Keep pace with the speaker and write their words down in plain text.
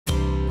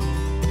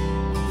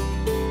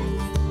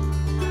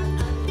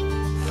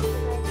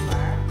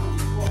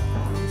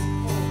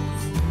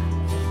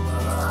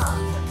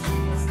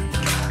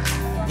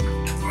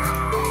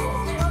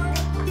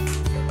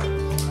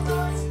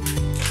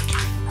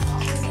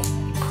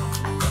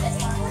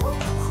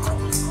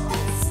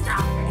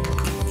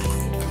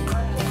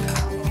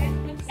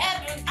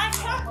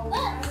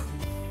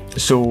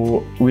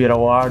So we are a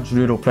large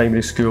rural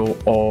primary school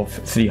of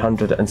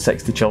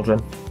 360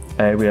 children.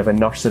 We have a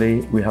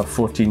nursery, we have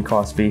 14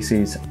 class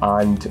spaces,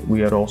 and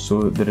we are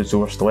also the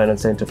resourced learning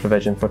centre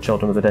provision for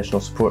children with additional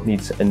support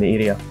needs in the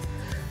area.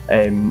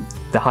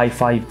 The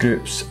Hi5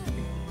 groups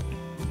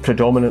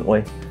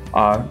predominantly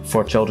are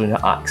for children who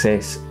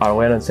access our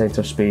learning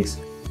centre space.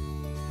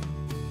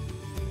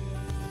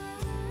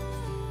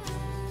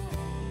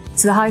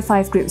 So the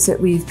Hi5 groups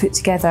that we've put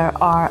together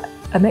are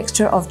a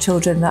mixture of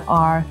children that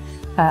are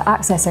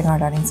accessing our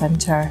learning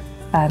centre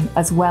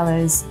as well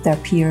as their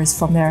peers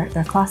from their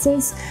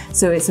classes.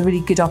 So it's a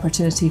really good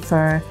opportunity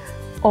for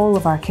all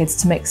of our kids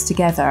to mix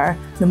together,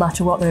 no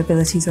matter what their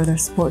abilities or their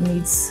support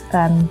needs,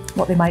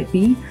 what they might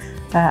be,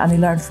 and they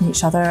learn from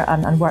each other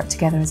and work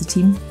together as a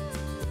team.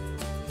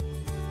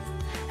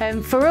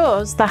 For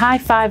us, the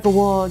Hi5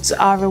 Awards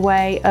are a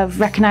way of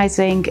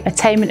recognising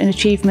attainment and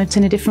achievement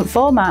in a different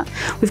format.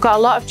 We've got a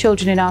lot of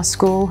children in our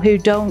school who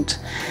don't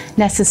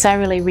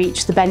necessarily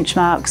reach the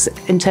benchmarks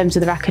in terms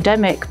of their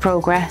academic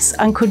progress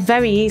and could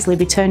very easily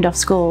be turned off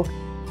school.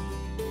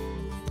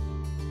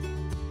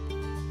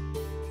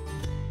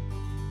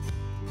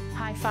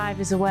 Hi5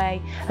 is a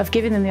way of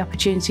giving them the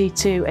opportunity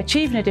to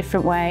achieve in a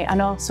different way and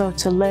also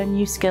to learn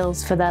new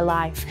skills for their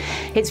life.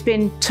 It's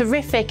been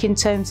terrific in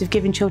terms of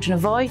giving children a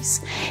voice.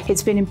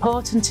 It's been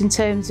important in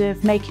terms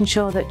of making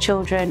sure that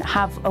children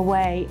have a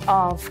way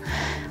of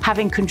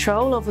having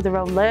control over their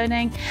own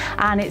learning,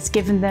 and it's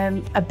given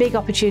them a big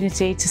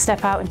opportunity to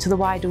step out into the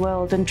wider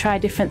world and try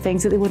different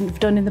things that they wouldn't have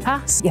done in the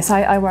past. Yes,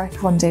 I work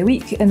 1 day a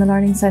week in the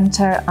Learning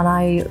Centre, and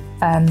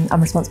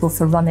I'm responsible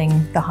for running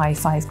the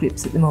Hi5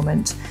 groups at the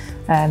moment.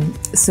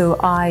 So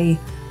I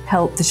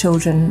help the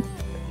children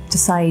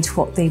decide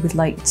what they would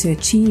like to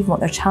achieve, what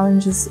their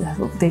challenges,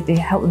 they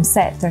help them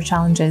set their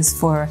challenges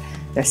for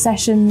their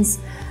sessions,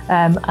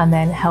 and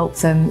then help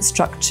them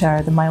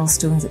structure the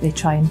milestones that they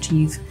try and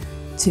achieve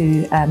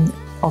to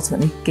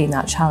ultimately gain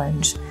that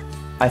challenge.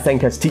 I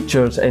think as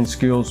teachers in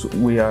schools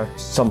we are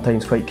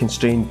sometimes quite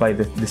constrained by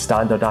the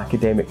standard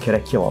academic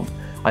curriculum,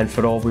 and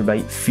for all we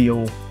might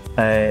feel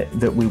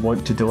that we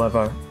want to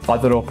deliver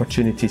other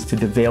opportunities to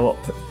develop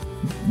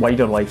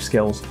wider life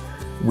skills,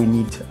 we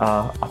need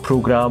a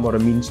programme or a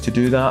means to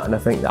do that, and I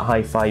think that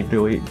Hi5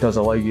 really does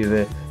allow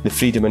you the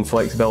freedom and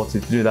flexibility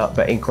to do that,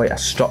 but in quite a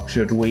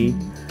structured way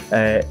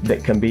where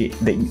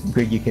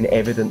you can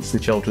evidence the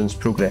children's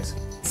progress.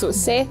 So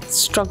Seth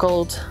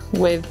struggled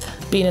with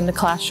being in the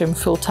classroom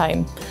full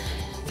time,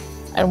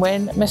 and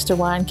when Mr.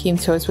 Wan came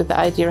to us with the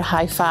idea of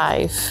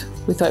Hi5,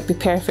 we thought it'd be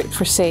perfect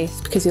for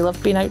Seth because he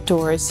loved being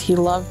outdoors, he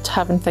loved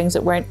having things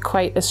that weren't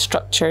quite as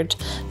structured,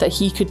 that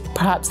he could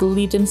perhaps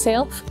lead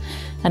himself,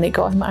 and it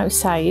got him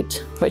outside,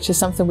 which is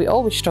something we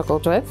always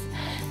struggled with,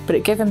 but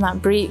it gave him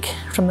that break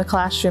from the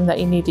classroom that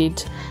he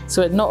needed.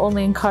 So it not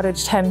only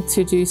encouraged him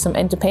to do some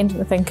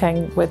independent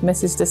thinking with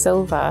Mrs. De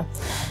Silva,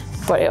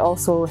 but it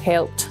also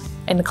helped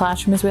in the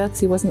classroom as well because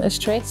he wasn't as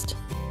stressed.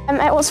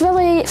 It was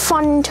really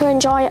fun to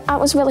enjoy. It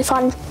was really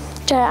fun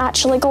to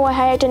actually go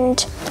ahead and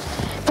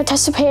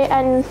participate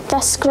in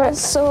this group.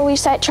 So we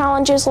set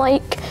challenges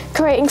like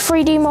creating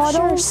 3D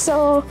models.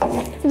 So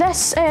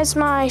this is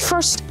my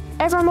first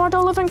ever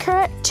model of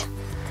Incorrect.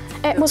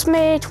 It was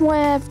made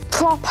with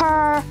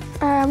proper,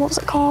 what was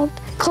it called?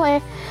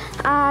 Clay,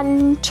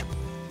 and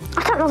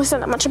I can't really say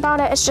that much about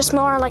it. It's just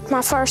more like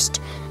my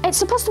first. It's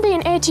supposed to be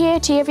an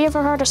 80-80. Have you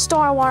ever heard of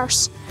Star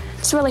Wars?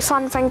 It's a really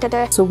fun thing to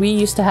do. So we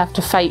used to have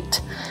to fight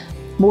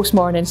most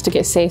mornings to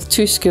get Seth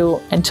to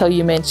school until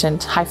you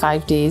mentioned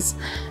Hi5 days,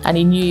 and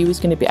he knew he was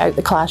going to be out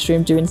the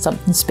classroom doing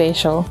something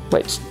special,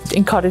 which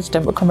encouraged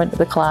him to come into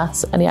the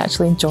class, and he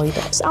actually enjoyed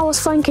it. I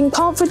was thinking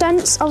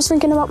confidence, I was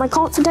thinking about my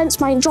confidence,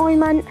 my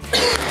enjoyment.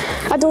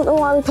 I don't know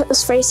why we put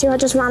this phrase here, I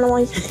just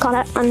randomly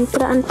got it and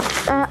put it in.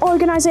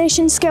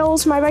 Organisation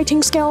skills, my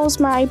writing skills,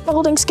 my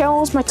building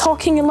skills, my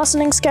talking and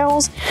listening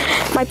skills,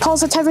 my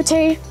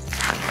positivity,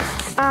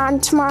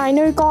 and my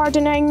new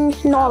gardening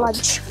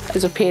knowledge.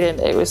 As a parent,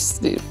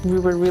 we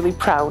were really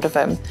proud of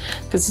him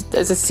because,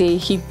 as I say,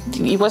 he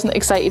wasn't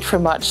excited for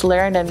much.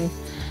 Learning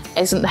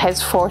isn't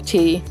his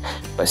forte,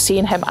 but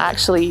seeing him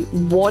actually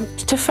want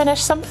to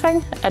finish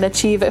something and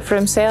achieve it for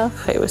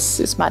himself,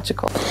 it's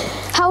magical.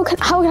 How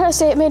can I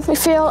say it made me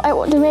feel?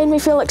 It made me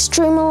feel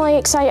extremely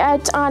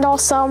excited and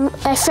awesome.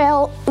 I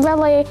felt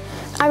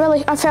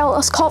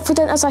as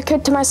confident as I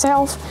could to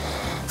myself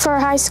for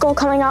high school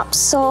coming up.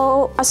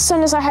 So as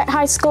soon as I hit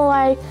high school,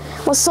 I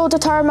was so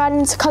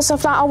determined because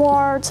of that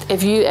award.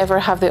 If you ever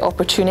have the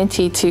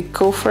opportunity to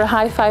go for a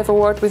Hi5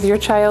 award with your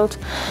child,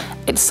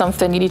 it's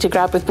something you need to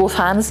grab with both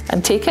hands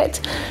and take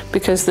it,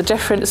 because the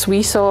difference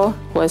we saw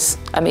was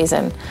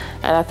amazing.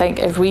 And I think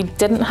if we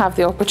didn't have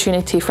the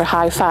opportunity for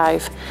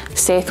Hi5,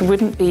 Seth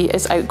wouldn't be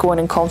as outgoing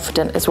and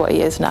confident as what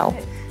he is now.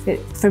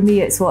 For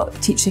me, it's what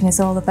teaching is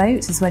all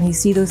about, is when you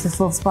see those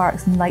little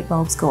sparks and light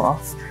bulbs go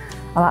off.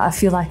 I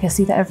feel like I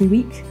see that every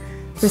week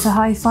with a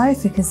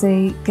Hi5 because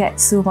they get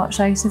so much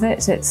out of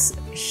it. It's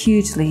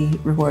hugely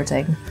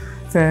rewarding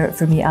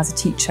for me as a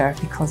teacher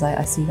because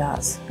I see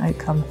that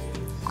outcome.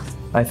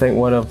 I think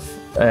one of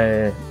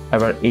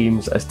our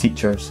aims as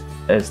teachers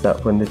is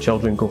that when the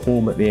children go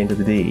home at the end of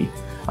the day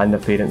and their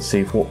parents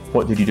say,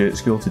 what did you do at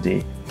school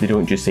today? They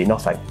don't just say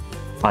nothing.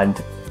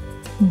 And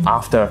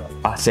after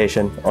a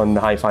session on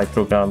the Hi5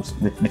 programmes,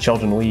 the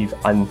children leave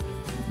and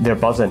they're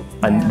buzzing.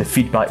 And the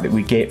feedback that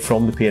we get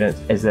from the parents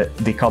is that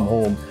they come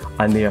home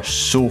and they are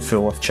so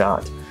full of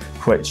chat,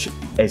 which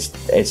is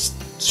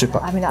super.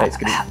 I mean, it's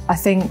great. I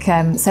think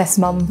Seth's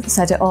mum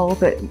said it all,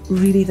 but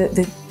really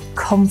the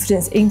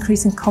confidence,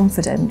 increase in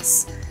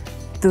confidence,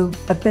 the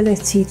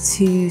ability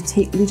to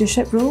take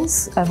leadership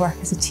roles and work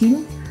as a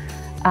team,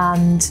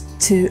 and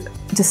to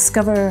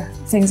discover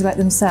things about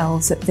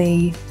themselves that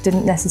they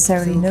didn't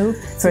necessarily know.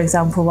 For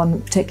example,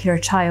 one particular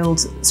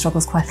child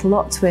struggles quite a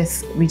lot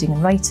with reading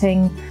and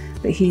writing,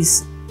 but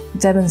he's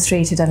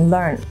demonstrated and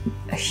learnt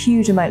a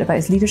huge amount about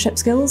his leadership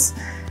skills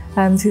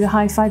through the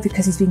Hi5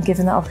 because he's been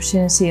given that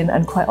opportunity,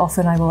 and quite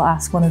often I will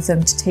ask one of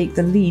them to take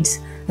the lead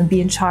and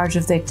be in charge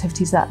of the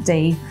activities that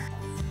day.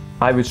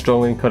 I would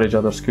strongly encourage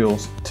other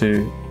schools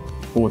to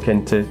look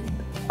into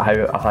how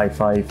a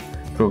Hi5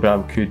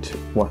 programme could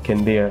work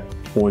in their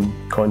own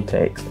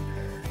context.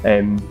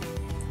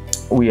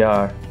 We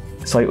are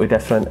slightly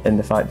different in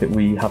the fact that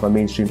we have a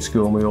mainstream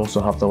school and we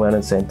also have the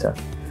Learning Centre.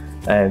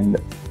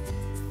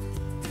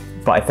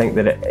 But I think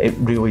that it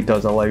really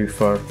does allow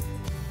for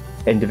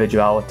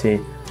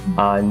individuality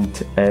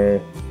and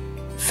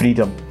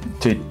freedom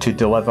to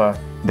deliver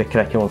the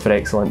curriculum for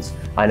excellence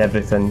and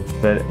everything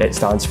that it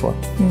stands for.